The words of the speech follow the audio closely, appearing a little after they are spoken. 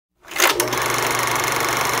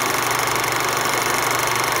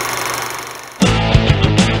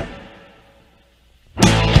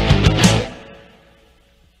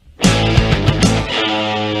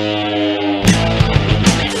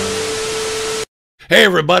Hey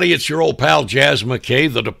everybody, it's your old pal Jazz McKay,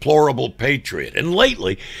 the Deplorable Patriot. And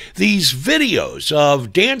lately, these videos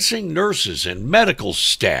of dancing nurses and medical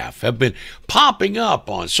staff have been popping up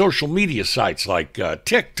on social media sites like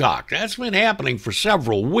TikTok. That's been happening for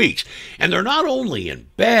several weeks. And they're not only in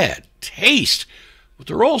bad taste, but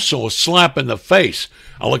they're also a slap in the face.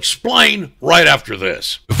 I'll explain right after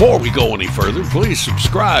this. Before we go any further, please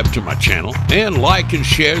subscribe to my channel and like and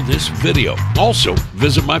share this video. Also,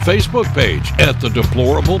 visit my Facebook page at The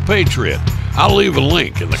Deplorable Patriot. I'll leave a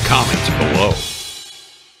link in the comments below.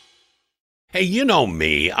 Hey, you know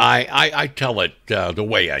me, I tell it the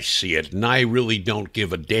way I see it, and I really don't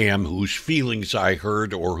give a damn whose feelings I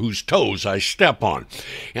hurt or whose toes I step on.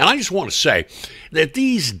 And I just want to say that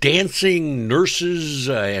these dancing nurses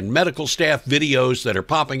and medical staff videos that are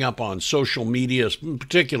popping up on social media, in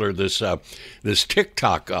particular this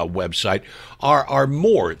TikTok website, are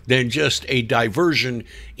more than just a diversion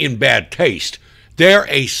in bad taste. They're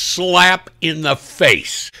a slap in the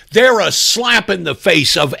face. They're a slap in the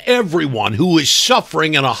face of everyone who is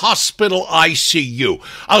suffering in a hospital ICU.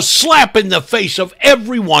 A slap in the face of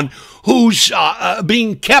everyone who's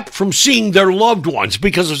being kept from seeing their loved ones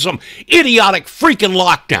because of some idiotic freaking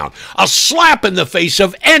lockdown. A slap in the face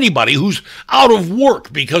of anybody who's out of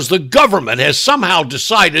work because the government has somehow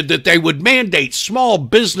decided that they would mandate small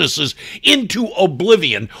businesses into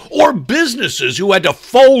oblivion, or businesses who had to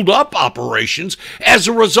fold up operations as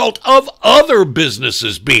a result of other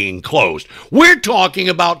businesses being closed. We're talking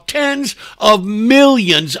about tens of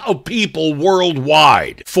millions of people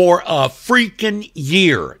worldwide. For a freaking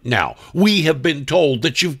year now, we have been told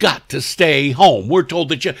that you've got to stay home. We're told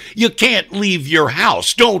that you can't leave your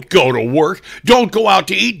house. Don't go to work. Don't go out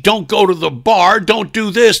to eat. Don't go to the bar. Don't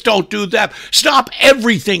do this. Don't do that. Stop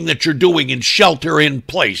everything that you're doing and shelter in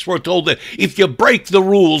place. We're told that if you break the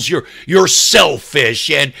rules, you're selfish.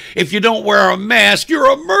 And if you don't wear a mask, you're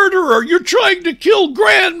a murderer. You're trying to kill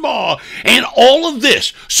grandma. And all of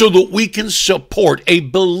this so that we can support a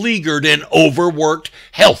beleaguered and overworked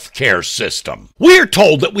healthcare system. We're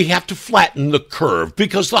told that we have to flatten the curve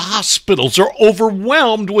because the hospitals are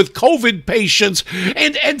overwhelmed with COVID patients,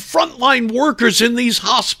 and frontline workers in these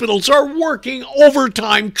hospitals are working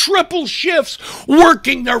overtime, triple shifts,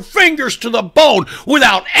 working their fingers to the bone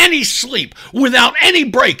without any sleep, without any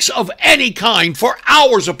breaks of any kind for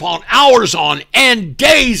hours upon hours on end,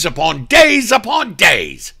 days upon days upon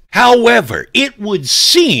days. However, it would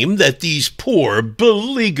seem that these poor,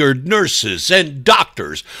 beleaguered nurses and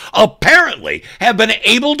doctors apparently have been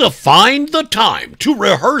able to find the time to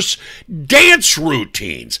rehearse dance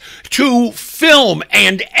routines, to film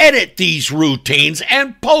and edit these routines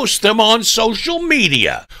and post them on social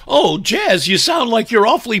media. Oh, Jazz, you sound like you're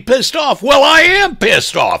awfully pissed off. Well, I am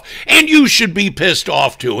pissed off, and you should be pissed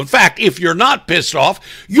off too. In fact, if you're not pissed off,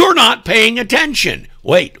 you're not paying attention.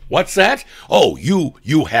 Wait, what's that? Oh,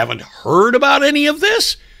 you haven't heard about any of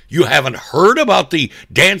this? You haven't heard about the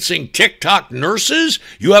dancing TikTok nurses?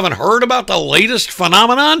 You haven't heard about the latest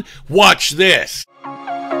phenomenon? Watch this.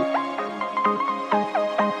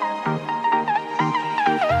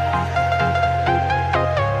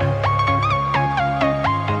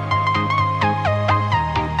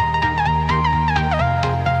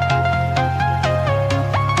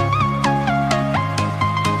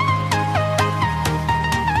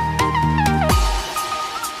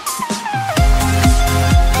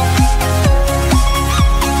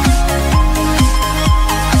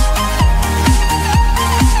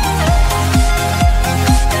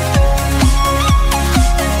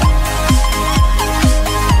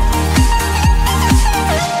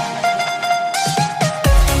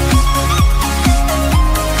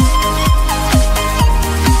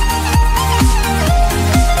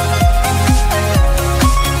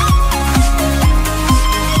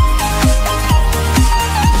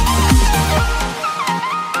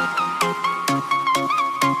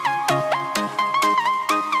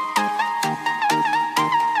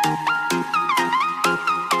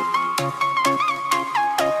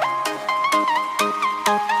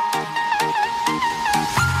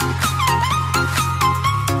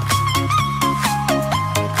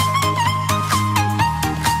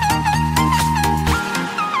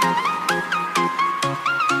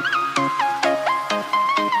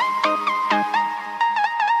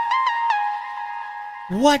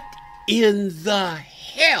 What in the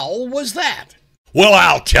hell was that? Well,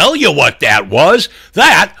 I'll tell you what that was.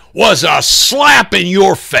 That was a slap in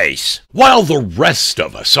your face. While the rest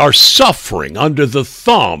of us are suffering under the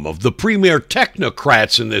thumb of the premier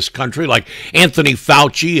technocrats in this country like Anthony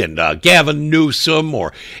Fauci and Gavin Newsom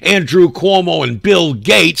or Andrew Cuomo and Bill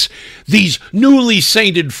Gates, these newly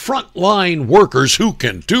sainted frontline workers who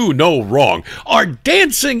can do no wrong are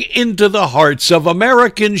dancing into the hearts of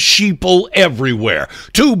American sheeple everywhere,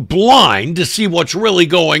 too blind to see what's really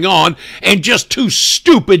going on and just too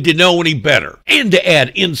stupid to know any better. And to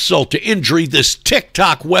add insult to injury, this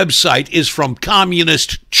TikTok website is from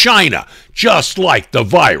communist China, just like the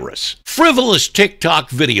virus. Frivolous TikTok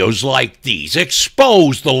videos like these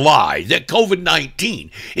expose the lie that COVID-19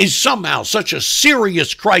 is somehow such a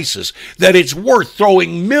serious crisis that it's worth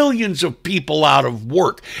throwing millions of people out of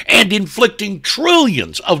work and inflicting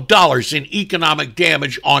trillions of dollars in economic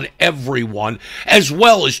damage on everyone, as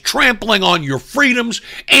well as trampling on your freedoms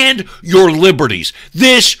and your liberties.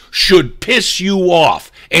 This should piss you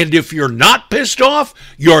off. And if you're not pissed off,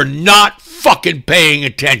 you're not fucking paying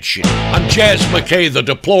attention. I'm Chaz McKay, the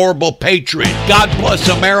deplorable patriot. God bless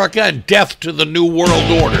America and death to the New World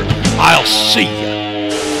Order. I'll see ya.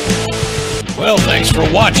 Well, thanks for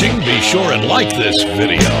watching. Be sure and like this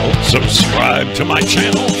video, subscribe to my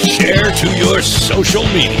channel, share to your social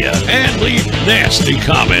media, and leave nasty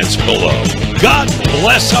comments below. God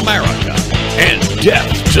bless America and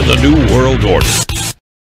death to the New World Order.